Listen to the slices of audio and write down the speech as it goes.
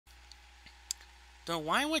Then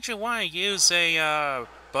why would you want to use a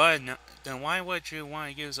button? Then why would you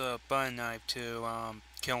want to use a butter knife to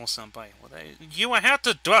kill somebody? Well, you would have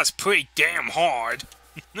to thrust pretty damn hard.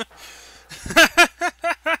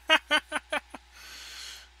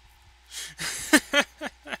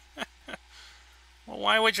 Well,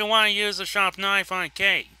 why would you want to use a sharp knife on a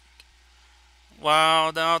cake?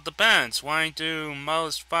 Well, that all depends. Why do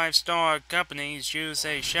most five-star companies use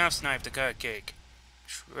a chef's knife to cut a cake?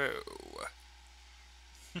 True.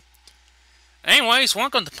 Anyways,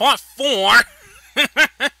 welcome to part 4.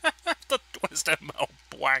 The Twisted Metal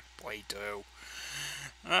Black playthrough.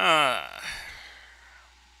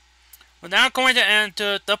 We're now going to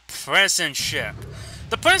enter the prison ship.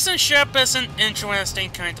 The prison ship is an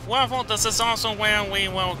interesting kind of level. This is also where we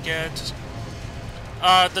will get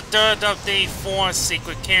the third of the 4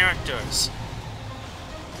 secret characters.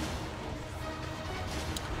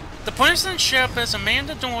 The prison ship is a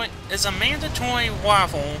mandatory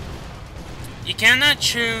level. You cannot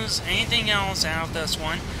choose anything else out of this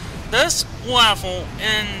one. This level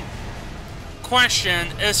in question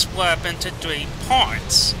is split into 3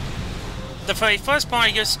 parts. The very first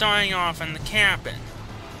part, you're starting off in the cabin.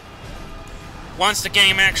 Once the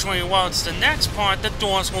game actually loads the next part, the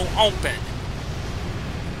doors will open.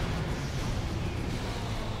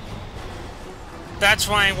 That's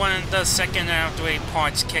why when the second out of 3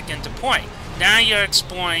 parts kick into play. Now you're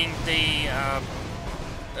exploring the,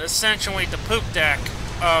 essentially the poop deck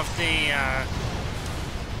of the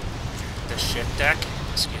shit deck,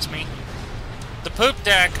 excuse me. The poop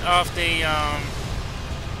deck of the,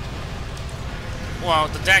 well,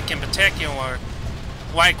 the deck in particular,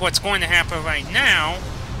 like what's going to happen right now,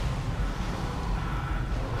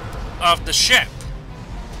 of the ship.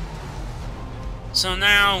 So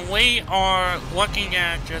now we are looking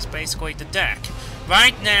at just basically the deck.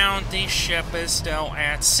 Right now, the ship is still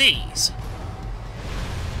at seas.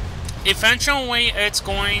 Eventually, it's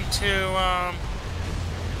going to,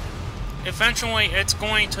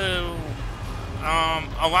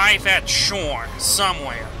 arrive at shore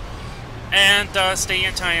somewhere. And thus the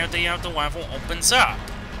entirety of the level opens up.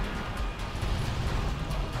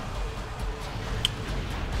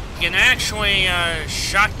 You can actually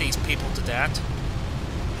shock these people to death.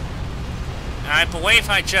 I believe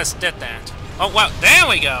I just did that. Oh, well, there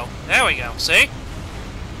we go. There we go. See?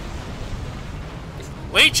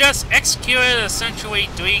 We just executed essentially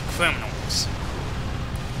 3 criminals.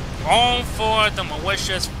 All for the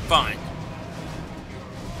malicious fun.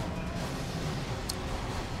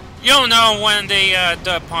 You'll know when the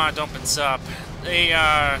third part opens up. The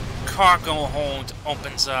cargo hold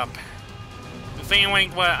opens up.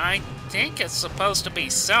 Revealing what I think is supposed to be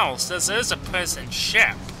cells. This is a prison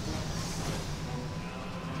ship.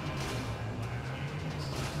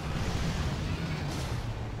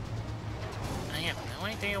 I have no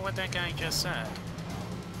idea what that guy just said.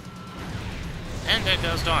 And there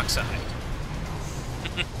goes Darkseid.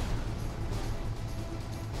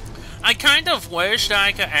 I kind of wish that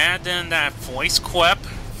I could add in that voice clip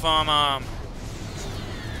from, I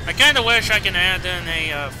kind of wish I could add in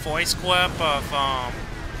a voice clip of,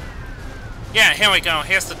 yeah, here we go.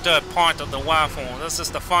 Here's the third part of the level. This is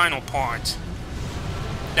the final part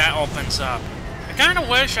that opens up. I kind of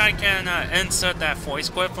wish I can insert that voice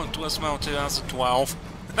clip from Twisted Metal 2012.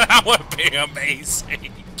 That would be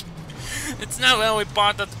amazing. It's not really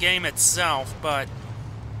part of the game itself, but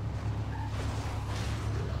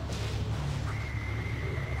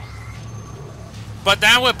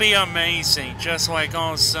that would be amazing. Just like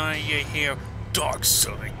all of a sudden you hear,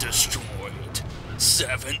 Darkseid destroyed.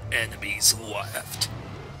 7 enemies left.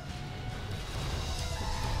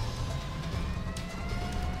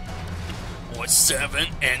 Or 7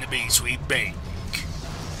 enemies remain.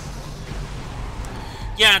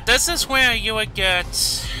 Yeah, this is where you would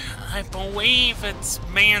get, I believe it's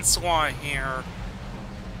manslaughter here.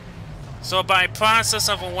 So by process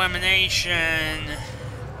of elimination,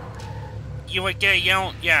 you would get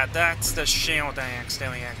yellow. Yeah, that's the shield I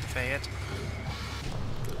accidentally activated.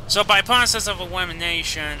 So by process of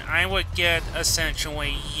elimination, I would get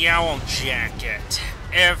essentially Yellow Jacket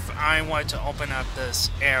if I were to open up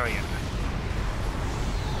this area.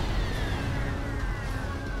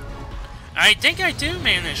 I think I do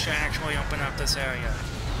manage to actually open up this area.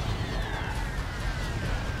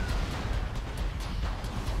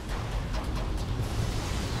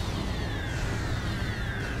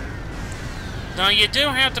 Now you do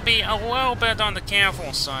have to be a little bit on the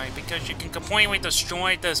careful side because you can completely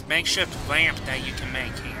destroy this makeshift ramp that you can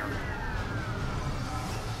make here.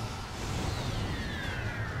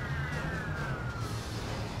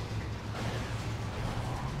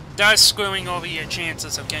 thus screwing over your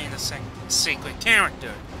chances of getting a secret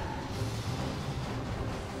character.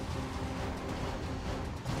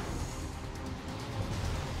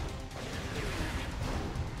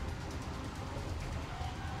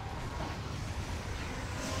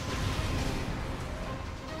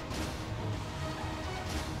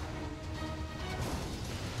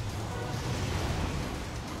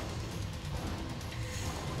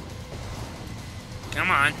 Come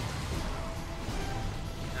on.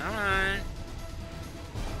 Come on.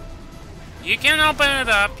 You can open it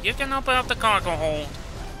up. You can open up the cargo hold.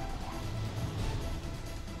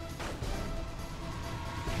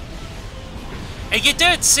 And you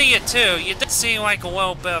did see it too. You did see like a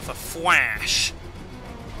little bit of a flash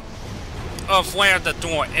of where the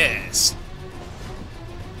door is.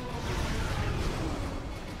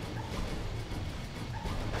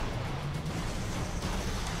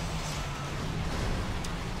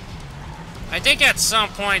 I think at some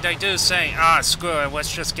point I do say, ah, screw it,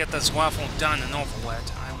 let's just get this level done and over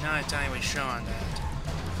with. I'm not entirely sure on that.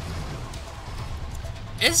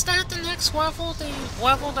 Is that the next level, the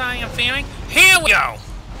level that I am feeling? Here we go!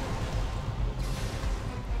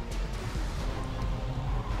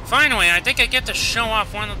 Finally, I think I get to show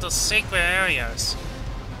off one of the secret areas.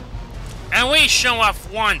 At least show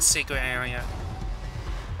off one secret area.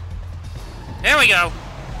 There we go!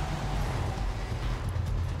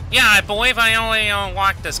 Yeah, I believe I only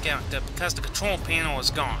unlocked this character because the control panel is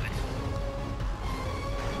gone.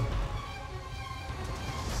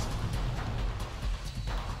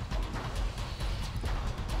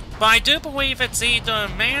 But I do believe it's either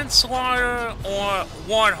manslaughter or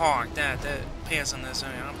warthog that appears in this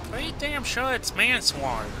area. I'm pretty damn sure it's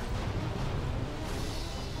manslaughter.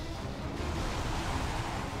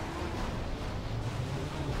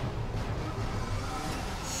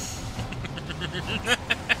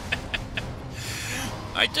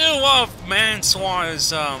 I do love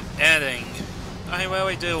manslaughter's ending. I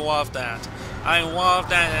really do love that. I love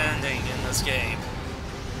that ending in this game.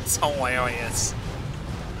 It's hilarious.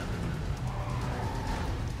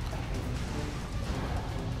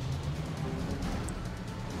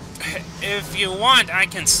 If you want, I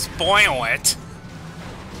can spoil it.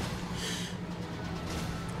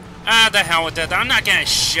 Ah, the hell with it. I'm not gonna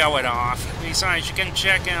show it off. Besides, you can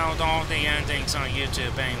check out all the endings on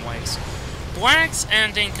YouTube anyways. Black's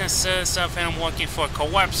ending consists of him looking for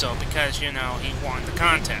Calypso because, you know, he won the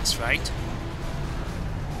contest, right?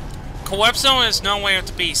 Calypso is nowhere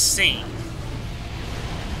to be seen.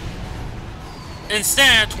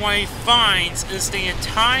 Instead, what he finds is the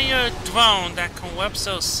entire throne that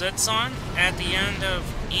Calypso sits on at the end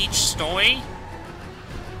of each story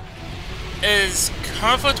is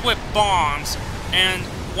covered with bombs, and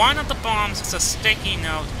one of the bombs is a sticky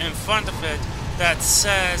note in front of it that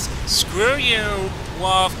says, "Screw you,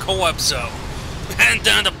 love Calypso." And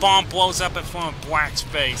then the bomb blows up in front of Black's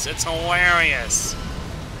face. It's hilarious.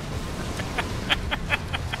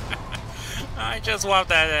 I just love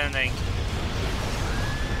that ending.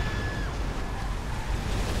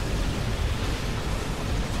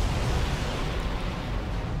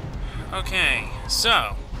 Okay,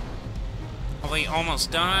 so are we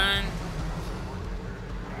almost done?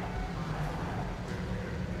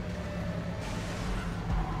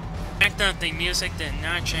 The fact that the music did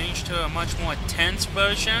not change to a much more tense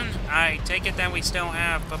version, I take it that we still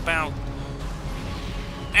have about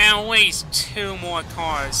at least 2 more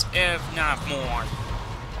cars, if not more.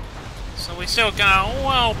 So we still got a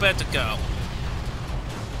little bit to go.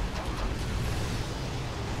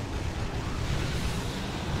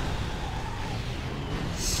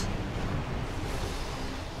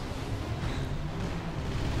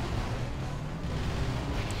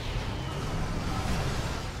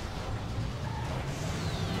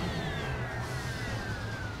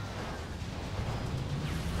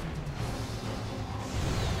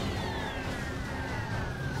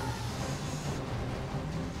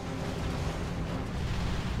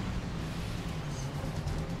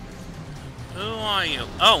 You?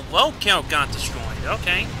 Oh, Roadkill got destroyed.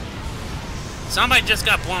 Okay. Somebody just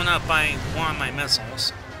got blown up by one of my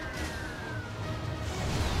missiles.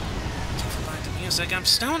 Like the music, I'm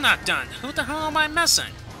still not done. Who the hell am I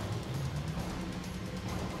missing?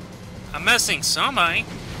 I'm missing somebody.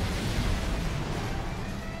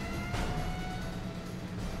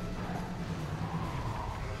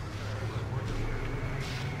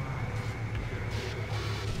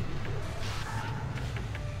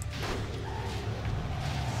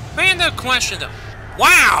 Random question though.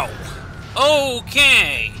 Wow!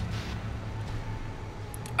 Okay.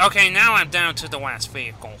 Okay, now I'm down to the last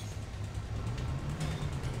vehicle.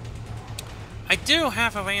 I do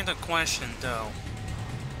have a random question though.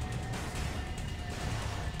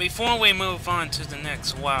 before we move on to the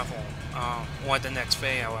next level, or the next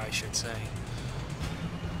video, I should say.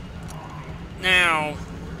 Now,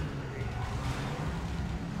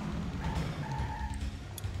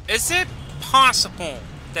 is it possible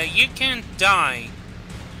that you can die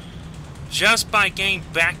just by getting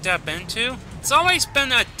backed up into? It's always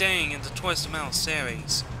been a thing in the Twisted Metal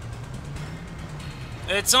series.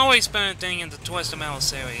 It's always been a thing in the Twisted Metal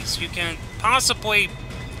series. You can possibly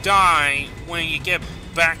die when you get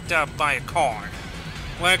backed up by a car.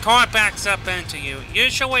 When a car backs up into you,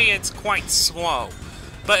 usually it's quite slow.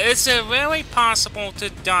 But is it really possible to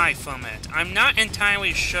die from it? I'm not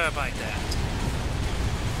entirely sure about that.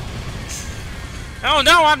 Oh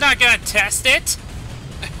no, I'm not gonna test it!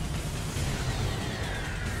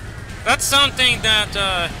 That's something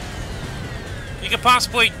that, you could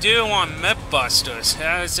possibly do on Mythbusters,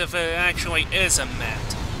 as if it actually is a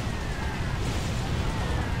myth.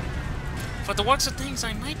 For the looks of things,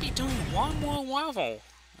 I might be doing one more level.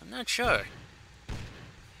 I'm not sure.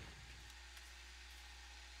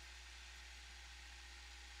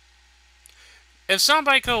 If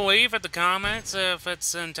somebody could leave in the comments if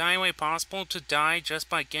it's entirely possible to die just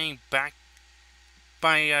by getting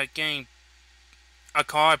getting a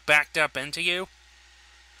car backed up into you.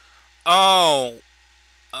 Oh,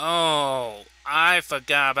 I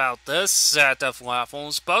forgot about this set of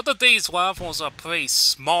levels. Both of these levels are pretty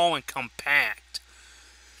small and compact.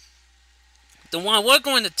 The one we're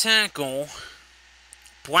going to tackle,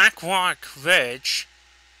 Black Rock Ridge,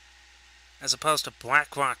 as opposed to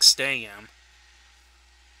Black Rock Stadium.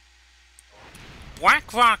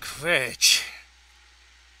 Black Rock Ridge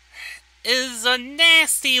is a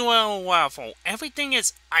nasty little level. Everything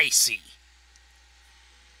is icy.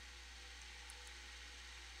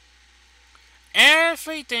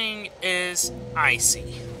 Everything is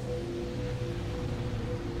icy.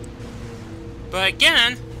 But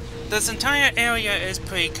again, this entire area is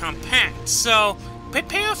pretty compact, so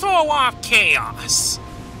prepare for a lot of chaos.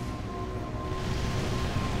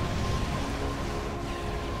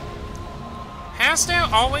 Has there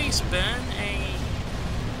always been like a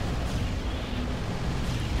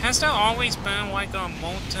has there always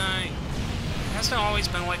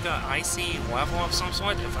been like a icy level of some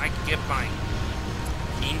sort, if I could get my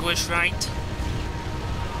English right?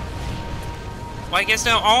 Like, is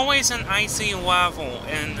there always an icy level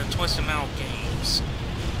in the Twisted Metal games?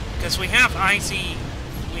 Because we have icy,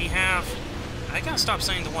 I gotta stop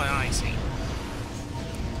saying the word icy.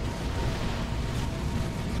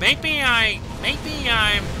 Maybe I'm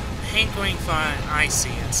hankering for an icy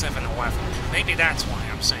at 7-Eleven. Maybe that's why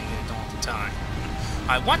I'm saying it all the time.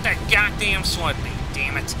 I want that goddamn Slurpee,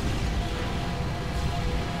 damn it.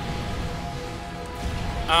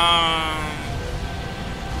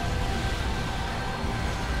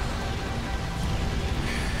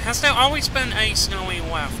 Has there always been a snowy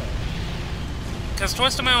level? Because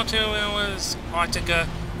Twisted Metal 2, it was Arctica.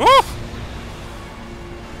 Woo!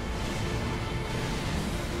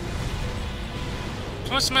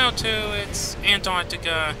 Twisted Metal 2, it's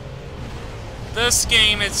Antarctica. This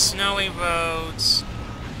game, it's snowy roads.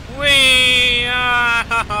 Whee!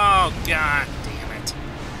 Oh, god damn it.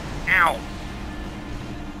 Ow.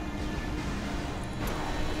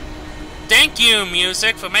 Thank you,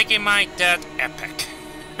 music, for making my death epic.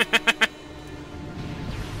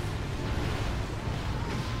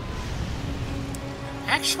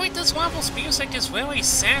 Actually, this level's music is really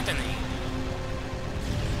saddening.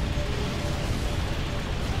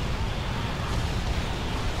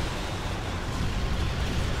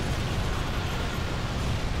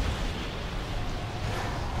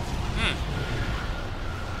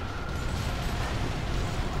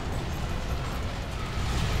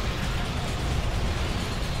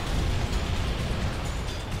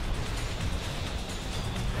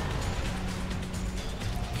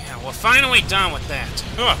 We're finally done with that.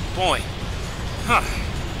 Oh, boy. Huh.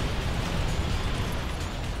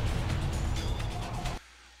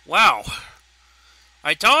 Wow.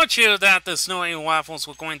 I told you that the snowy waffles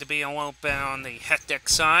were going to be a little bit on the hectic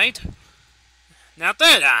side. Now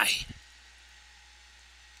did I?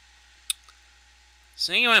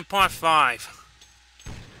 See you in part 5.